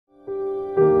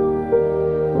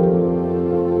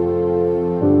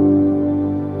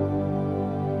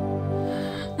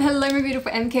my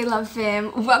beautiful MK Love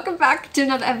fam. Welcome back to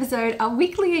another episode of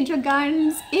Weekly Angel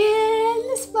Guidance in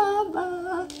the Spa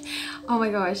Bath. Oh my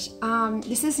gosh,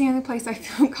 this is the only place I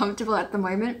feel comfortable at the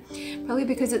moment. Probably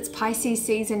because it's Pisces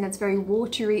season, it's very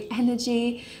watery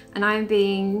energy, and I'm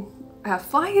being a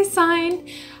fire sign.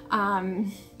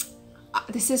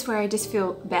 This is where I just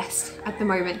feel best at the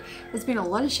moment. There's been a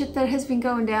lot of shit that has been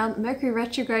going down. Mercury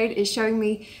retrograde is showing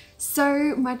me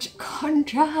so much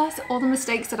contrast, all the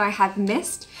mistakes that I have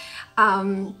missed.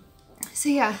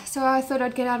 So I thought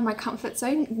I'd get out of my comfort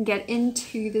zone and get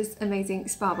into this amazing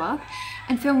spa bath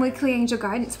and film weekly angel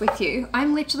guidance with you.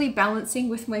 I'm literally balancing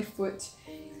with my foot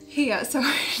here so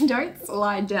I don't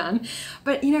slide down,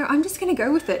 but you know, I'm just gonna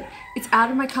go with it. It's out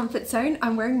of my comfort zone.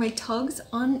 I'm wearing my togs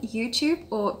on YouTube,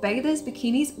 or bathers,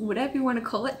 bikinis, whatever you want to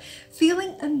call it,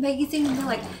 feeling amazing, and they're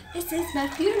like, this is my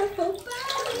beautiful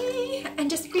body, and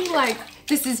just being like,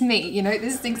 this is me, you know,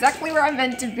 this is exactly where I'm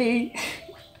meant to be.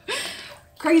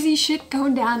 Crazy shit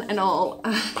going down and all.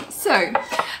 So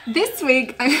this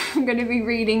week I'm going to be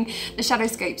reading the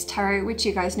Shadowscapes Tarot, which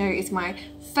you guys know is my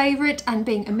favorite, and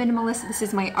being a minimalist, this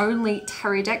is my only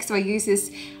tarot deck, so I use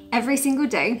this every single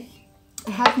day.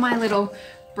 I have my little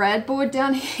breadboard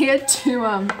down here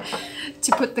to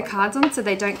put the cards on so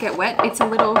they don't get wet. It's a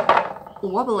little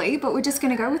wobbly, but we're just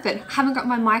going to go with it. Haven't got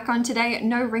my mic on today,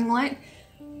 no ring light.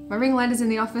 My ring light is in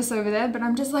the office over there, but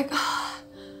I'm just like, oh,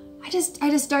 I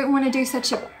just don't want to do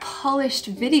such a polished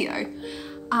video.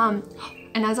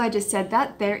 And as I just said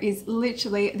that, there is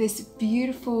literally this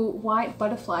beautiful white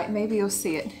butterfly. Maybe you'll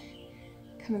see it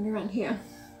coming around here.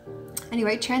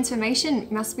 Anyway, transformation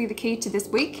must be the key to this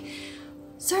week.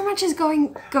 So much is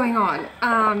going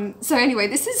on. So anyway,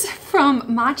 this is from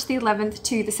March the 11th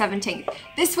to the 17th.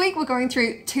 This week we're going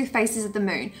through two phases of the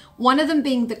moon. One of them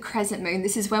being the crescent moon.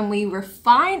 This is when we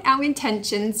refine our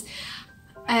intentions,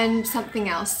 and something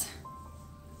else.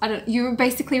 You're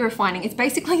basically refining. It's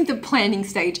basically the planning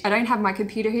stage. I don't have my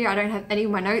computer here. I don't have any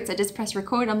of my notes. I just press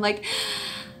record. I'm like,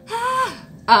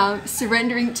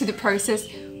 surrendering to the process.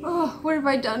 Oh, what have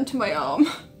I done to my arm?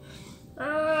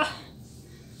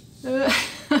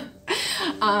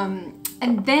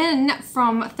 And then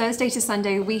from Thursday to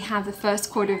Sunday, we have the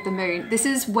first quarter of the moon. This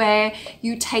is where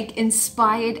you take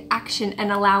inspired action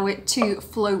and allow it to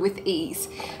flow with ease.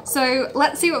 So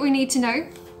let's see what we need to know.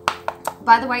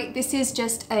 By the way, this is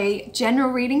just a general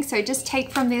reading, so just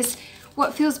take from this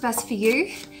what feels best for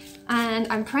you. And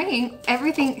I'm praying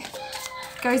everything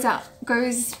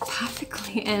goes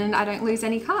perfectly and I don't lose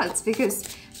any cards,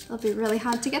 because it'll be really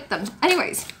hard to get them.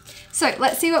 Anyways, so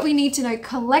let's see what we need to know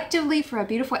collectively for our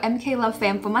beautiful MK Love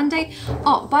fam for Monday.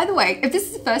 Oh, by the way, if this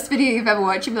is the first video you've ever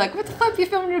watched, you'll be like, what the fuck are you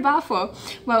filming in a bar for?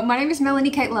 Well, my name is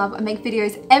Melanie Kate Love. I make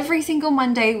videos every single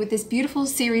Monday with this beautiful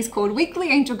series called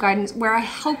Weekly Angel Guidance, where I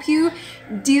help you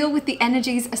deal with the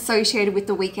energies associated with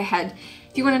the week ahead.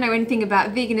 If you want to know anything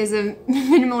about veganism,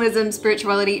 minimalism,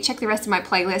 spirituality, check the rest of my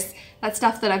playlist. That's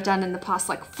stuff that I've done in the past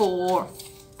like 4 or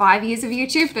 5 years of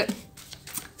YouTube, but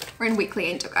we're in Weekly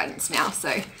Angel Guidance now,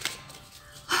 so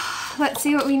let's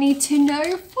see what we need to know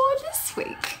for this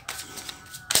week.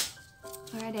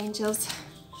 All right, angels.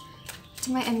 What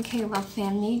do my MK Love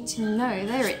fam need to know?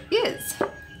 There it is.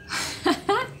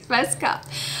 First cup.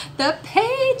 The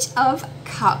Page of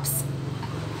Cups.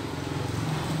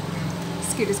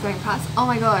 Scooter's going past. Oh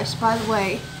my gosh, by the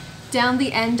way, down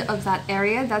the end of that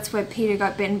area, that's where Peter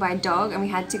got bitten by a dog and we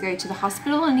had to go to the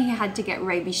hospital and he had to get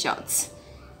rabies shots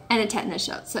and a tetanus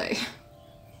shot. So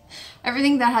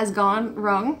everything that has gone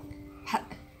wrong.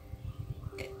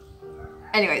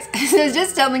 Anyways, so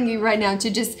just telling you right now to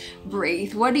just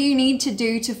breathe. What do you need to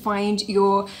do to find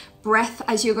your breath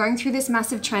as you're going through this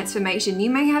massive transformation? You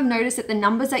may have noticed that the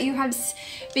numbers that you have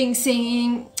been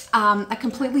seeing are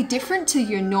completely different to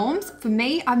your norms. For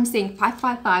me, I'm seeing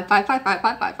 555, 555,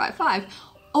 5555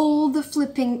 all the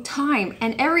flipping time.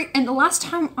 And the last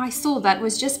time I saw that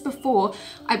was just before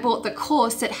I bought the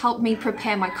course that helped me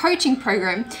prepare my coaching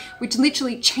program, which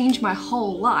literally changed my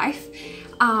whole life.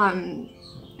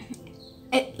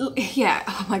 Yeah,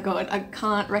 oh my God, I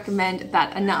can't recommend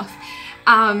that enough.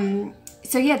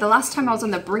 So yeah, the last time I was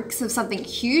on the brinks of something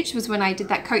huge was when I did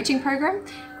that coaching program,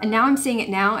 and now I'm seeing it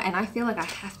now, and I feel like I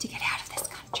have to get out of this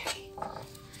country.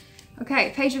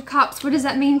 Okay, Page of Cups, what does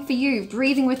that mean for you?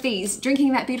 Breathing with ease,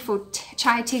 drinking that beautiful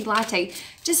chai tea latte,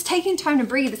 just taking time to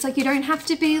breathe. It's like you don't have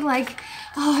to be like,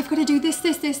 oh, I've got to do this,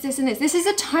 this, this, this, and this. This is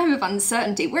a time of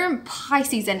uncertainty. We're in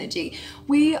Pisces energy.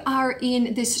 We are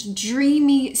in this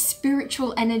dreamy,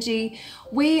 spiritual energy.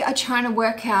 We are trying to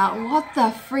work out what the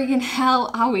friggin'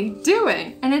 hell are we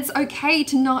doing? And it's okay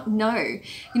to not know.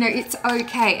 You know, it's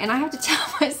okay. And I have to tell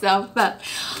myself that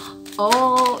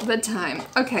all the time.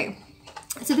 Okay.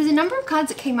 So there's a number of cards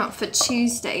that came out for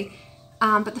Tuesday,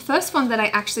 but the first one that I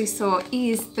actually saw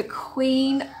is the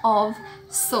Queen of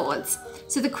Swords.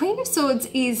 So the Queen of Swords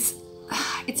is,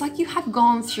 it's like you have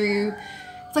gone through,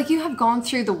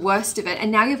 the worst of it,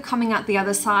 and now you're coming out the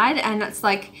other side, and it's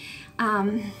like,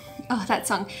 oh, that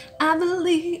song, I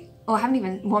believe, oh, I haven't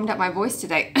even warmed up my voice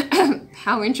today.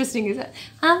 How interesting is it?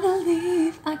 I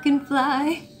believe I can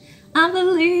fly. I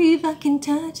believe I can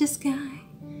touch the sky.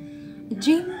 I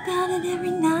dream about it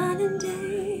every night and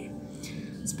day.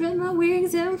 Spread my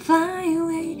wings and fly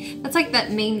away. That's like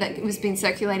that meme that was been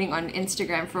circulating on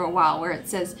Instagram for a while, where it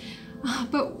says, oh,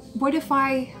 but what if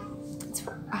I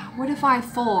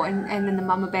fall? And then the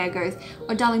mama bear goes,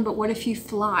 oh darling, but what if you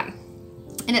fly?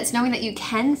 And it's knowing that you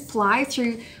can fly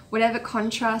through whatever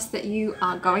contrast that you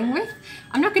are going with.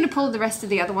 I'm not going to pull the rest of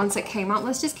the other ones that came up.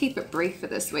 Let's just keep it brief for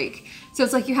this week. So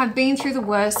it's like you have been through the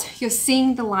worst, you're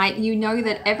seeing the light, you know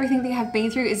that everything that you have been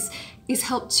through is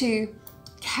helped to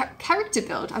character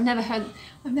build. I've never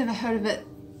heard of it.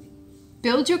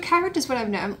 Build your character is what I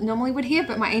normally would hear,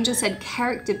 but my angel said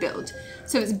character build.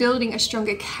 So it's building a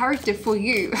stronger character for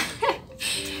you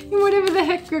in whatever the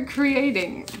heck you're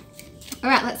creating. All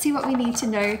right, let's see what we need to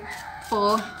know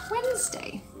for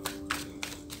Wednesday.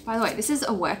 By the way, this is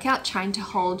a workout trying to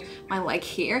hold my leg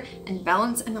here and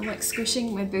balance, and I'm like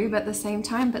squishing my boob at the same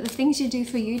time, but the things you do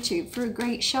for YouTube for a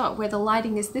great shot where the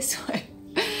lighting is this way.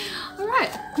 All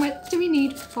right, what do we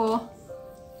need for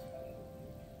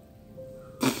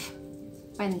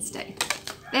Wednesday?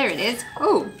 There it is.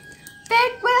 Oh,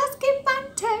 big wheels keep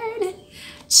on turning.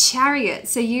 Chariot,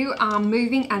 so you are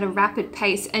moving at a rapid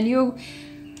pace, and you're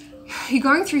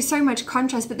going through so much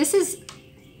contrast, but this is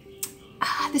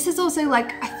also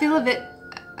like, I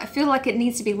feel like it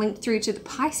needs to be linked through to the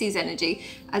Pisces energy.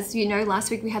 As you know, last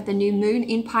week we had the new moon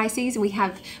in Pisces, and we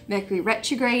have Mercury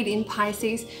retrograde in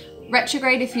Pisces.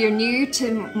 Retrograde, if you're new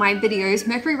to my videos,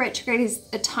 Mercury retrograde is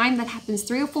a time that happens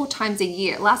 3 or 4 times a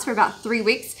year. It lasts for about 3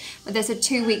 weeks, but there's a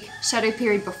 2-week shadow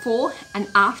period before and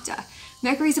after.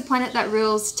 Mercury is a planet that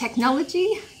rules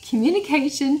technology,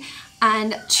 communication,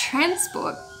 and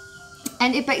transport.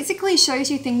 And it basically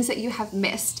shows you things that you have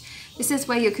missed. This is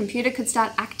where your computer could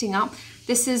start acting up.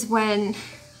 This is when,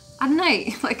 I don't know,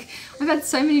 like I've had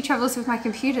so many troubles with my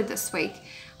computer this week.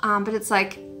 But it's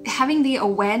like having the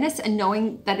awareness and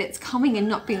knowing that it's coming and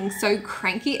not being so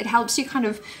cranky, it helps you kind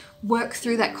of work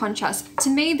through that contrast. To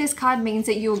me, this card means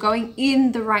that you're going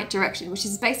in the right direction, which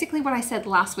is basically what I said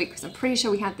last week, because I'm pretty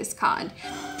sure we had this card.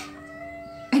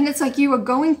 And it's like you are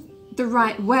going the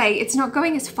right way. It's not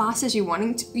going as fast as you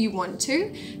want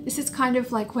to. This is kind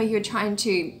of like where you're trying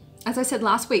to, as I said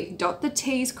last week, dot the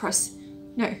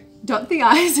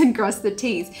I's and cross the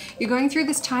T's. You're going through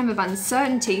this time of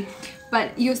uncertainty,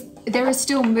 but there is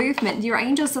still movement. Your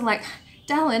angels are like,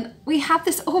 darling, we have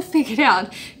this all figured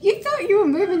out. You thought you were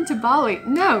moving to Bali.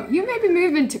 No, you may be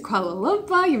moving to Kuala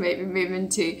Lumpur, you may be moving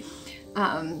to,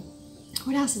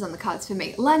 what else is on the cards for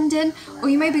me? London, or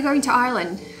you may be going to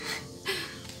Ireland.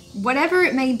 Whatever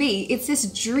it may be, it's this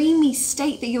dreamy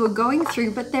state that you are going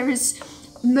through, but there is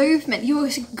movement. You are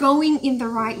going in the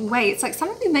right way. It's like some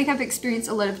of you may have experienced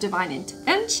a lot of divine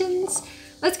interventions.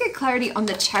 Let's get clarity on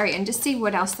the Chariot and just see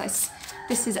what else this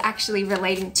is actually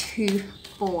relating to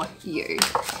for you.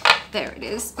 There it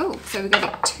is. Oh, so we're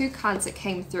getting 2 cards that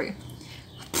came through,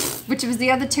 which was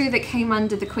the other 2 that came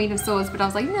under the Queen of Swords, but I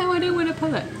was like, no, I don't want to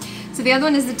pull it. So the other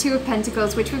one is the 2 of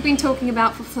Pentacles, which we've been talking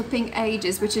about for flipping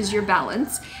ages, which is your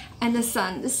balance. And the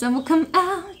sun will come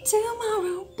out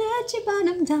tomorrow, bet your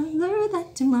bottom dollar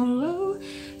that tomorrow.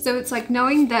 So it's like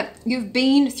knowing that you've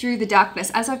been through the darkness.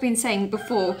 As I've been saying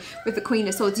before with the Queen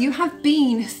of Swords, you have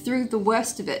been through the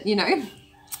worst of it, you know?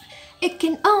 It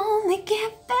can only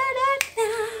get better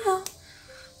now.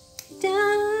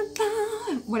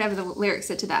 Whatever the lyrics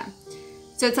are to that.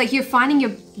 So it's like you're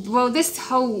finding well, this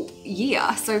whole year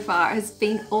so far has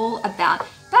been all about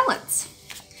balance.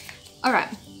 All right,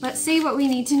 let's see what we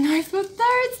need to know for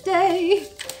Thursday.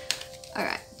 All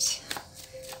right,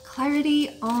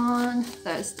 clarity on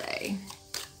Thursday.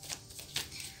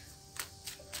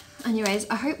 Anyways,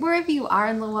 I hope wherever you are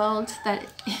in the world that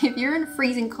if you're in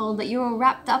freezing cold, that you're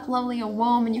wrapped up lovely and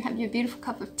warm and you have your beautiful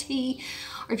cup of tea,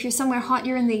 or if you're somewhere hot,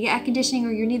 you're in the air conditioning,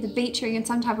 or you're near the beach, or you're in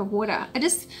some type of water. I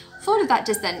just thought of that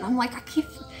just then. I'm like, I keep,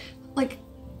 like,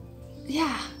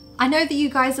 yeah. I know that you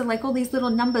guys are like all these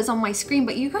little numbers on my screen,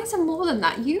 but you guys are more than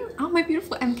that. You are my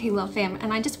beautiful MK Love fam,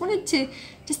 and I just wanted to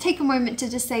just take a moment to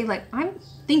just say, like, I'm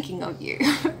thinking of you.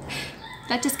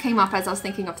 That just came up as I was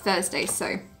thinking of Thursday,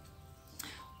 so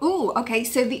Oh, okay,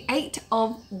 so the Eight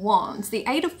of Wands. The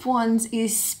Eight of Wands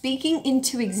is speaking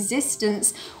into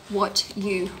existence what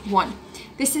you want.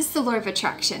 This is the law of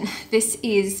attraction. This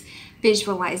is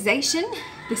visualization.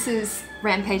 This is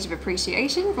Rampage of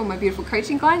Appreciation for my beautiful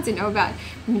coaching clients who know about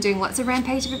me doing lots of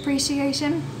Rampage of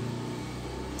Appreciation.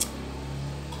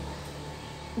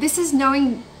 This is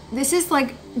knowing, this is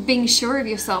like being sure of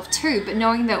yourself too, but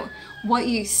knowing that what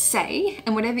you say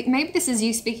and whatever, maybe this is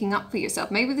you speaking up for yourself.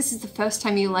 Maybe this is the first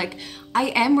time you're like, I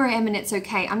am where I am and it's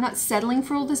okay. I'm not settling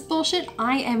for all this bullshit.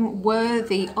 I am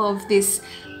worthy of this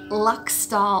luxe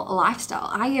style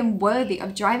lifestyle. I am worthy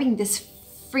of driving this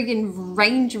friggin'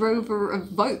 Range Rover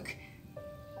Evoque.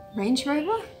 Range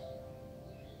Rover?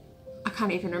 I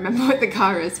can't even remember what the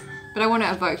car is, but I want to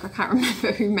Evoque. I can't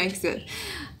remember who makes it.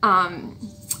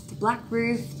 The black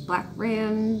roof, black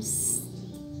rims.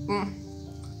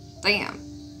 Damn,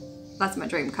 that's my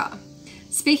dream car.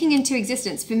 Speaking into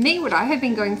existence, for me, what I have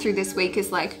been going through this week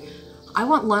is like, I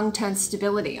want long-term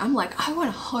stability. I'm like, I want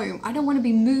a home. I don't want to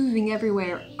be moving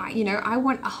everywhere. I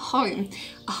want a home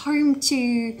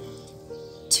to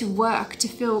work, to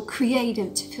feel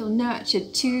creative, to feel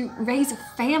nurtured, to raise a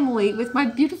family with my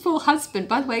beautiful husband.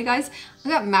 By the way, guys, I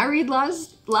got married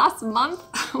last month.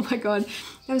 Oh my God,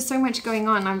 there was so much going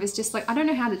on. I was just like, I don't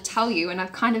know how to tell you. And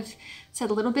I've kind of said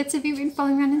little bits of you been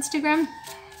following me on Instagram,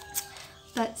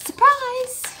 but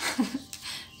surprise!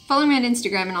 Follow me on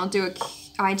Instagram and I'll do a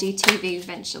IGTV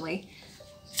eventually.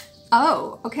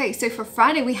 Oh, okay, so for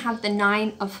Friday we have the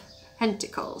Nine of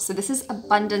Pentacles. So this is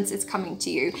abundance is coming to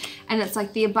you. And it's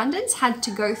like the abundance had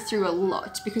to go through a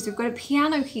lot because we've got a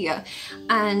piano here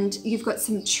and you've got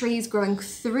some trees growing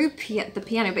through the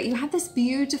piano, but you have this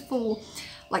beautiful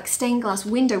like stained glass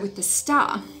window with the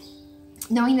star.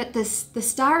 Knowing that the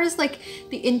star is like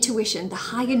the intuition, the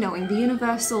higher knowing, the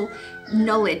universal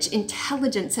knowledge,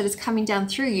 intelligence that is coming down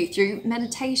through you through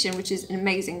meditation, which is an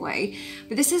amazing way.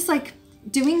 But this is like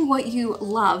doing what you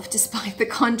love despite the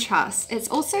contrast. It's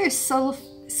also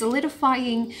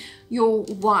solidifying your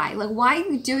why. Like, why are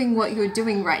you doing what you're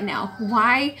doing right now?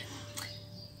 Why?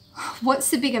 What's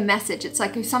the bigger message? It's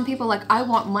like if some people are like, I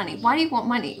want money. Why do you want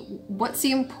money? What's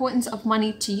the importance of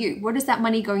money to you? What is that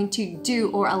money going to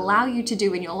do or allow you to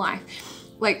do in your life?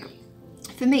 Like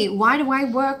for me, why do I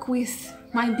work with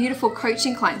my beautiful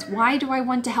coaching clients? Why do I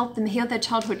want to help them heal their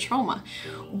childhood trauma?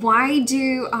 Why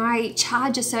do I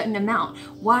charge a certain amount?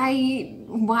 Why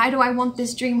do I want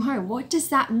this dream home? What does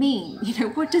that mean?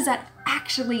 What does that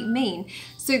actually mean?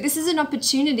 So this is an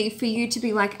opportunity for you to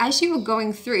be like, as you are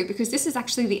going through, because this is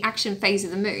actually the action phase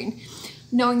of the moon,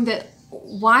 knowing that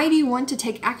why do you want to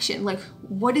take action? Like,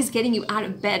 what is getting you out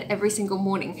of bed every single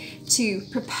morning to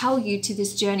propel you to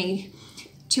this journey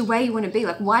to where you want to be?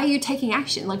 Like, why are you taking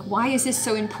action? Like, why is this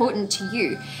so important to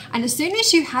you? And as soon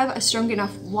as you have a strong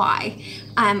enough why,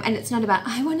 and it's not about,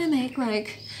 I want to make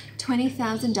like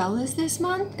 $20,000 this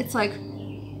month. It's like,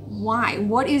 why?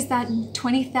 What is that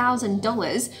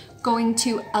 $20,000 going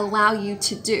to allow you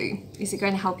to do? Is it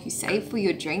going to help you save for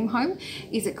your dream home?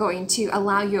 Is it going to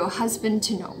allow your husband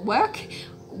to not work?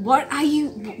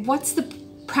 What's the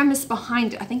premise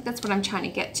behind it? I think that's what I'm trying to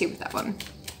get to with that one.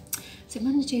 So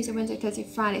Monday, Tuesday, Wednesday, Thursday,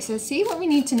 Friday. So see what we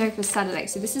need to know for Saturday.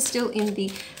 So this is still in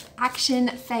the action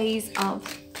phase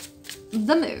of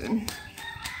the moon.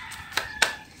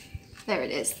 There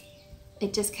it is.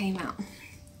 It just came out.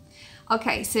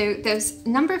 Okay, so there's a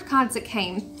number of cards that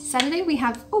came. Saturday we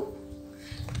have,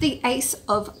 the Ace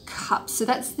of Cups. So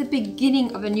that's the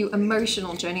beginning of a new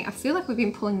emotional journey. I feel like we've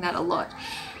been pulling that a lot.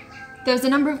 There's a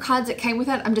number of cards that came with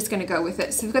that. I'm just going to go with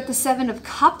it. So we've got the Seven of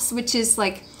Cups, which is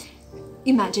like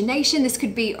imagination. This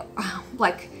could be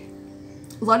like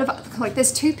a lot of, like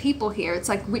there's two people here. It's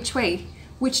like, which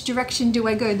direction do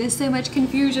I go? There's so much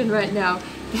confusion right now.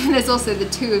 And there's also the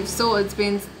Two of Swords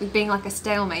being like a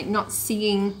stalemate, not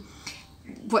seeing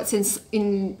what's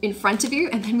in front of you.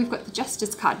 And then we've got the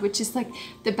Justice card, which is like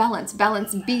the balance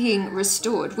being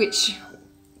restored, which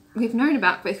we've known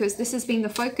about because this has been the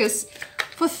focus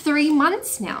for 3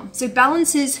 months now. So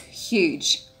balance is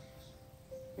huge.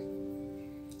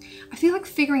 I feel like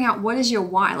figuring out what is your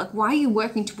why, like why are you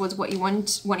working towards what you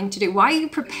wanting to do? Why are you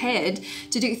prepared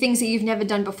to do things that you've never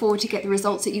done before to get the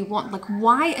results that you want? Like,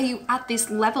 why are you at this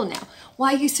level now?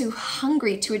 Why are you so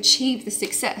hungry to achieve the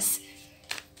success?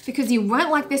 Because you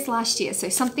weren't like this last year, so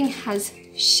something has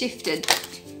shifted.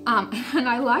 And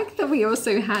I like that we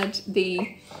also had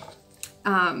the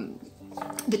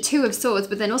Two of Swords,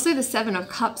 but then also the Seven of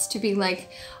Cups to be like,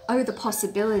 oh, the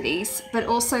possibilities, but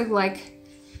also like,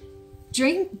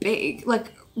 dream big,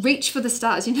 like reach for the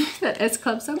stars. You know that S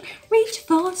Club song? Reach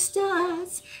for the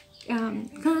stars. Climb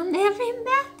every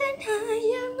mountain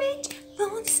higher, reach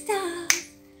for the stars.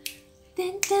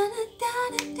 Then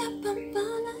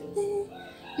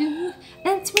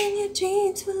that's when your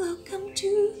dreams will all come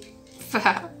true.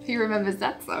 Who remembers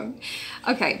that song?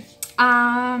 Okay,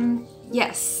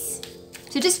 yes.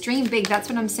 So just dream big, that's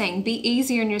what I'm saying. Be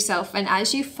easy on yourself, and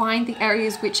as you find the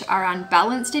areas which are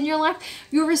unbalanced in your life,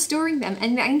 you're restoring them.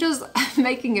 And the angels are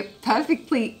making it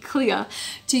perfectly clear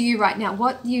to you right now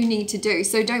what you need to do.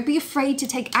 So don't be afraid to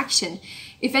take action.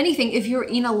 If anything, if you're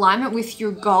in alignment with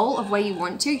your goal of where you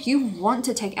want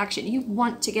to take action. You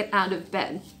want to get out of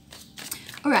bed.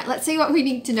 All right, let's see what we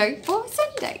need to know for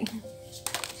Sunday.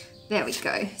 There we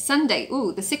go. Sunday,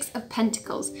 ooh, the 6 of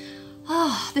Pentacles.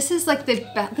 Oh, this is like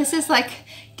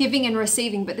giving and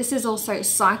receiving, but this is also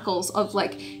cycles of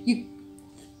like you,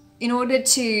 in order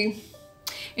to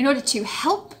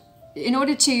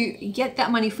get that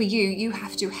money for you, you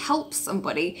have to help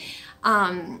somebody,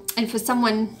 and for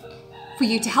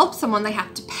you to help someone, they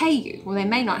have to pay you. Well, they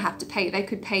may not have to pay you. They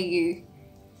could pay you.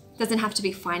 It doesn't have to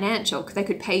be financial, because they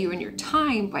could pay you in your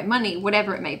time, by money,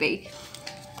 whatever it may be.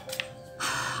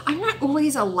 I'm not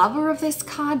always a lover of this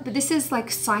card, but this is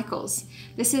like cycles.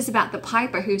 This is about the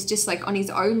piper who's just like on his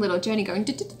own little journey going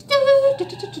do, do, do, do,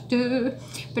 do, do, do.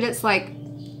 But it's like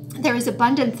there is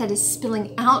abundance that is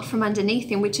spilling out from underneath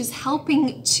him, which is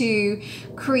helping to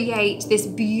create this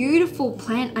beautiful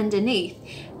plant underneath.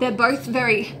 They're both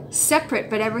very separate,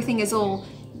 but everything is all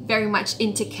very much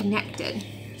interconnected.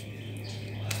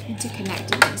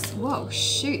 Interconnectedness. Whoa,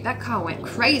 shoot, that car went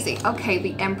crazy. Okay,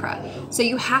 the Emperor. So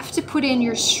you have to put in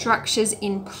your structures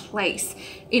in place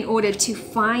in order to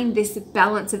find this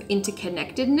balance of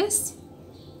interconnectedness.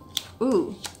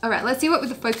 Ooh, all right, let's see what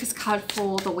the focus card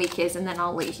for the week is, and then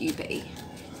I'll leave you be.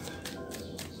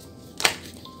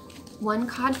 One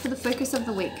card for the focus of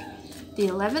the week. The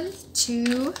 11th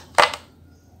to,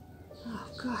 oh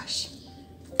gosh.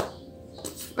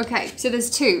 Okay, so there's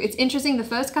 2. It's interesting. The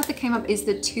first card that came up is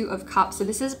the 2 of Cups. So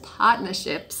this is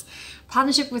partnerships.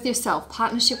 Partnership with yourself,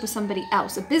 partnership with somebody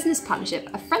else, a business partnership,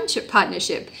 a friendship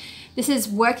partnership. This is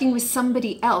working with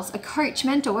somebody else, a coach,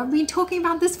 mentor. I've been talking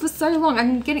about this for so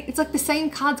long. It's like the same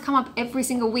cards come up every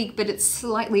single week, but it's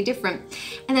slightly different.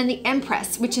 And then the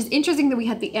Empress, which is interesting that we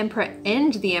had the Emperor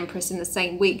and the Empress in the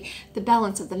same week. The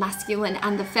balance of the masculine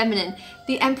and the feminine.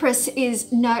 The Empress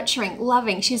is nurturing,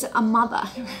 loving. She's a mother.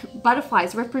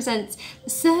 Butterflies represents the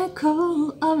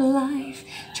circle of life.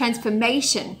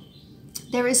 Transformation.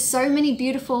 There is so many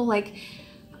beautiful like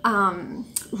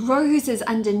roses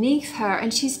underneath her,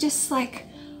 and she's just like,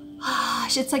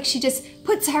 it's like she just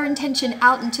puts her intention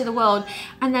out into the world,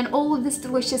 and then all of this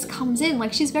delicious comes in.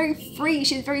 Like she's very free,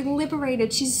 she's very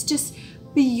liberated, she's just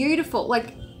beautiful.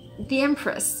 Like the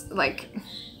Empress, like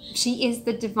she is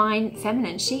the divine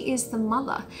feminine, she is the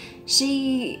mother,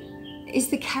 she is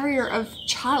the carrier of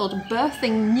child,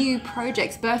 birthing new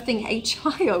projects, birthing a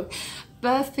child,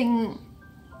 birthing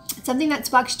something that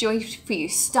sparks joy for you,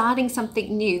 starting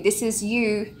something new. This is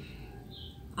you.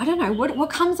 I don't know, what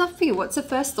comes up for you? What's the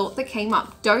first thought that came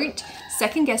up? Don't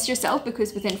second guess yourself,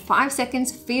 because within 5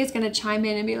 seconds, fear is going to chime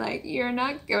in and be like, you're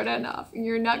not good enough.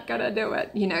 You're not going to do it,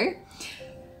 you know?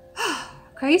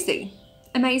 Crazy.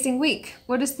 Amazing week.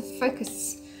 What is the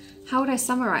focus? How would I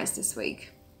summarize this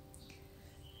week?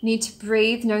 Need to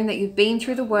breathe, knowing that you've been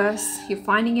through the worst, you're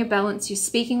finding your balance, you're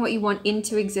speaking what you want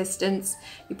into existence,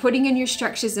 you're putting in your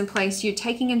structures in place, you're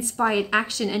taking inspired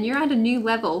action, and you're at a new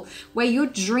level where you're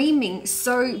dreaming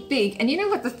so big. And you know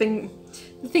what the thing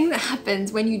that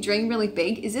happens when you dream really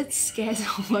big is it scares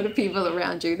a lot of people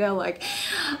around you. They're like,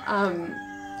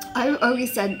 I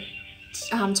always said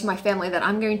to my family that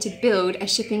I'm going to build a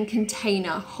shipping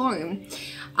container home.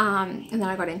 And then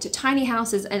I got into tiny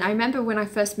houses, and I remember when I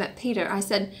first met Peter, I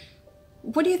said,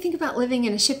 what do you think about living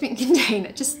in a shipping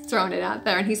container? Just throwing it out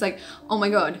there. And he's like, oh my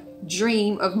God,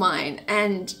 dream of mine.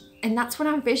 And that's what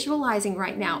I'm visualizing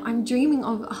right now. I'm dreaming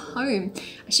of a home,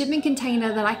 a shipping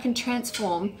container that I can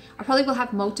transform. I probably will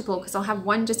have multiple, because I'll have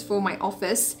one just for my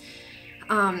office,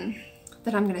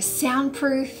 that I'm gonna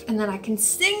soundproof, and then I can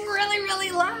sing really,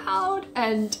 really loud,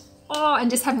 and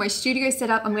just have my studio set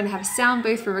up. I'm gonna have a sound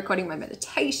booth for recording my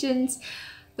meditations,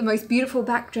 the most beautiful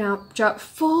backdrop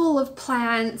full of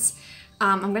plants.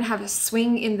 I'm gonna have a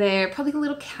swing in there, probably a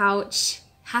little couch,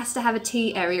 has to have a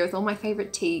tea area with all my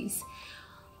favorite teas.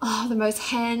 Oh, the most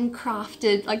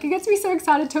handcrafted, like it gets me so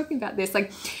excited talking about this.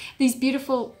 Like these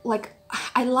beautiful, like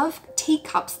I love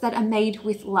teacups that are made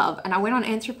with love. And I went on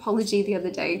Anthropology the other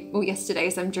day, or yesterday,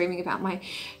 as I'm dreaming about my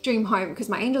dream home, because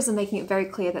my angels are making it very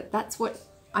clear that that's what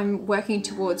I'm working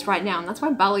towards right now, and that's why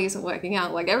Bali isn't working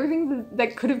out. Like everything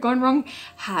that could have gone wrong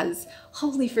has.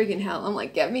 Holy friggin' hell. I'm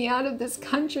like, get me out of this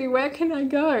country, where can I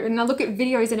go? And I look at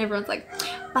videos and everyone's like,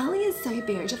 Bali is so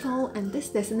beautiful and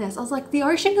this and this. I was like, the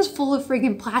ocean is full of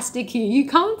friggin' plastic here. You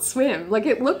can't swim. Like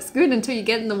it looks good until you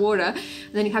get in the water,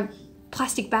 and then you have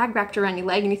plastic bag wrapped around your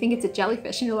leg and you think it's a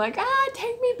jellyfish and you're like, ah,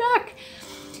 take me back.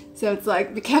 So it's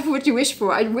like, be careful what you wish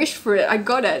for. I wished for it, I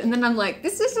got it, and then I'm like,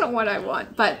 this isn't what I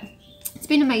want. But it's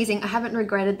been amazing. I haven't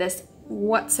regretted this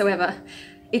whatsoever.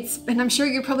 And I'm sure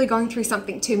you're probably going through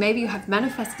something too. Maybe you have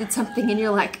manifested something and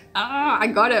you're like, ah, I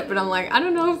got it. But I'm like, I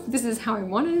don't know if this is how I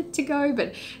wanted it to go,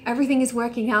 but everything is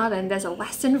working out and there's a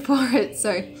lesson for it.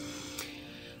 So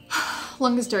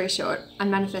long story short, I'm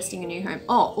manifesting a new home.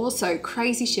 Oh, also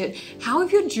crazy shit. How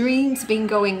have your dreams been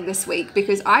going this week?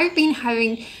 Because I've been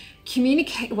having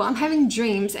I'm having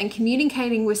dreams and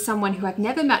communicating with someone who I've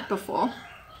never met before,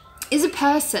 is a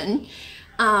person,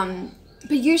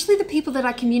 but usually the people that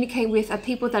I communicate with are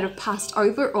people that have passed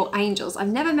over or angels. I've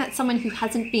never met someone who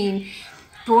hasn't been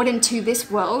brought into this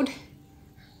world.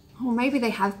 Or maybe they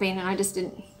have been and I just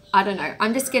didn't, I don't know.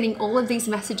 I'm just getting all of these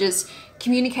messages,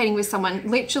 communicating with someone,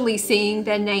 literally seeing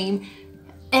their name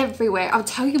everywhere. I'll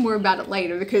tell you more about it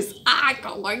later because I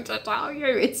can't wait to tell you.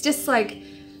 It's just like,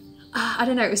 I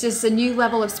don't know, it was just a new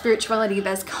level of spirituality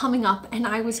that's coming up, and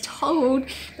I was told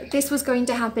that this was going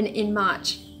to happen in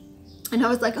March. And I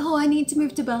was like, oh, I need to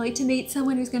move to Bali to meet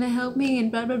someone who's going to help me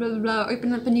and blah, blah, blah, blah,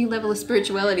 open up a new level of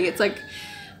spirituality. It's like,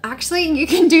 actually, you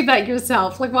can do that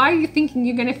yourself. Like, why are you thinking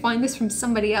you're going to find this from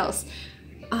somebody else?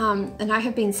 And I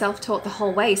have been self-taught the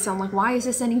whole way, so I'm like, why is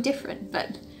this any different?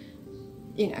 But,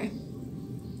 you know,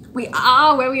 we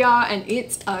are where we are and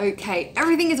it's okay.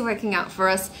 Everything is working out for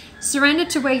us. Surrender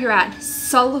to where you're at.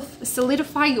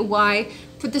 Solidify your why.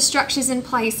 Put the structures in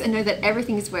place and know that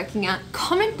everything is working out.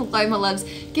 Comment below, my loves.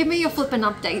 Give me your flippin'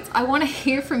 updates. I want to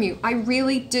hear from you. I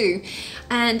really do.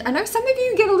 And I know some of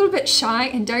you get a little bit shy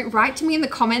and don't write to me in the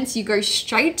comments. You go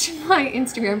straight to my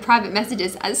Instagram private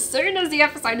messages as soon as the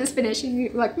episode is finished. And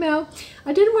you're like, Mel,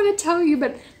 I didn't want to tell you,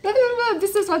 but blah, blah, blah,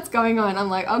 this is what's going on.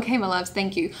 I'm like, okay, my loves,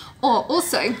 thank you. Or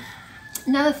also,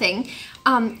 another thing,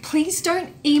 please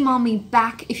don't email me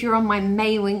back if you're on my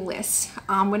mailing list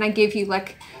when I give you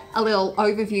like a little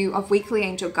overview of weekly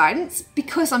angel guidance,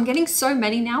 because I'm getting so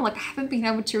many now. Like I haven't been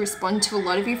able to respond to a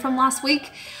lot of you from last week.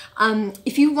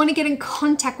 If you want to get in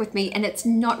contact with me and it's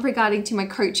not regarding to my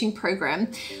coaching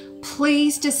program,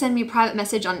 please just send me a private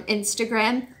message on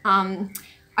Instagram.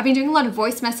 I've been doing a lot of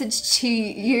voice message to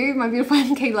you, my beautiful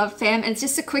Melanie Kate Love fam, and it's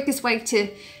just the quickest way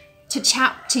to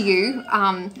chat to you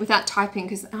without typing,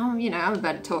 because you know, I'm a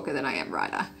better talker than I am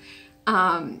writer.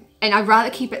 And I'd rather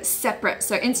keep it separate.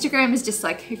 So Instagram is just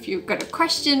like, if you've got a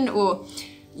question or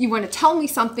you want to tell me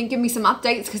something, give me some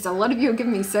updates, because a lot of you are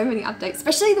giving me so many updates,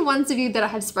 especially the ones of you that I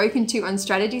have spoken to on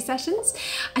strategy sessions.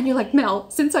 And you're like, Mel,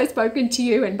 since I've spoken to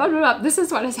you and blah, blah, blah, this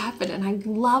is what has happened. And I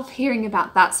love hearing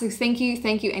about that. So thank you,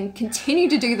 and continue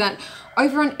to do that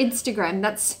over on Instagram.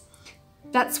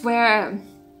 That's where,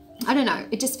 I don't know,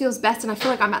 it just feels best. And I feel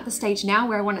like I'm at the stage now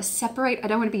where I want to separate. I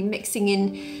don't want to be mixing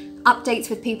in updates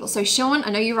with people. So Sean,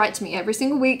 I know you write to me every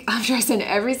single week after I send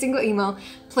every single email.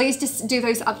 Please just do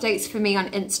those updates for me on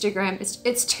Instagram.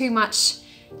 It's too much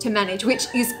to manage, which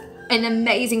is an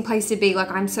amazing place to be.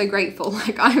 Like, I'm so grateful.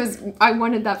 Like I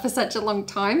wanted that for such a long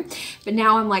time, but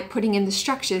now I'm like putting in the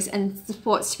structures and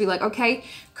supports to be like, okay,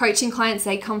 coaching clients,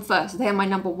 they come first. They are my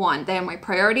number one. They are my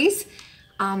priorities.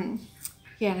 Yeah,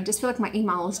 and I just feel like my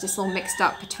email is just all mixed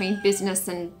up between business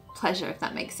and pleasure, if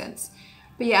that makes sense.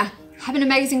 But yeah, have an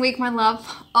amazing week, my love.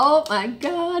 Oh my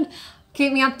God.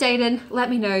 Keep me updated. Let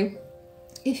me know.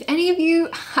 If any of you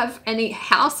have any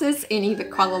houses in either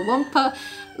Kuala Lumpur,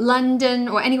 London,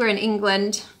 or anywhere in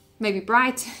England, maybe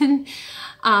Brighton,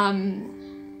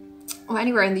 or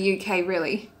anywhere in the UK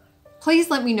really,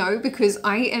 please let me know, because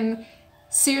I am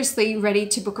seriously ready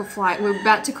to book a flight. We're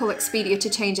about to call Expedia to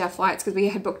change our flights, because we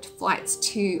had booked flights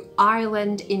to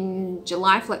Ireland in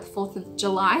July for like the 4th of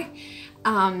July.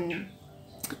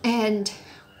 And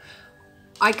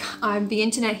the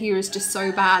internet here is just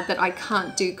so bad that I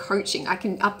can't do coaching. I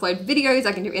can upload videos,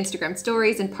 I can do Instagram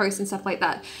stories and posts and stuff like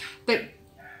that. But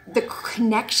the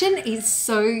connection is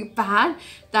so bad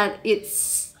that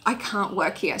I can't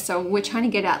work here. So we're trying to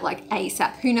get out like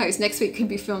ASAP. Who knows, next week could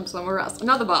be filmed somewhere else.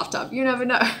 Another bathtub, you never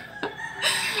know.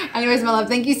 Anyways, my love,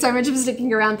 thank you so much for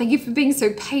sticking around. Thank you for being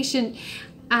so patient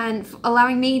and for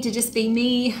allowing me to just be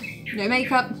me. No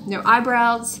makeup, no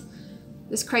eyebrows.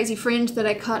 This crazy fringe that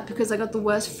I cut because I got the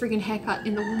worst friggin' haircut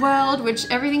in the world, which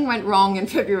everything went wrong in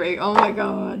February. Oh my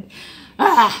God.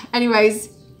 Anyways,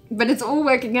 but it's all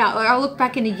working out. Like, I'll look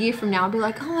back in a year from now and be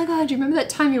like, oh my God, do you remember that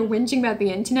time you were whinging about the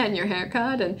internet and your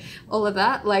haircut and all of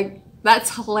that? Like,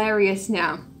 that's hilarious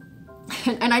now.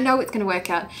 And I know it's going to work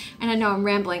out, and I know I'm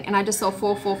rambling, and I just saw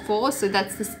 444, so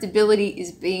that's the stability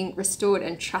is being restored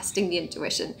and trusting the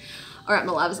intuition. All right,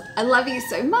 my loves, I love you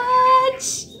so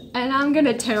much, and I'm going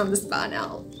to turn on the spa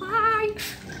now. Bye.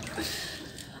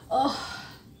 Oh.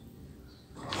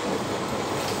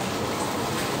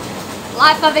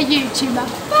 Life of a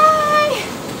YouTuber. Bye.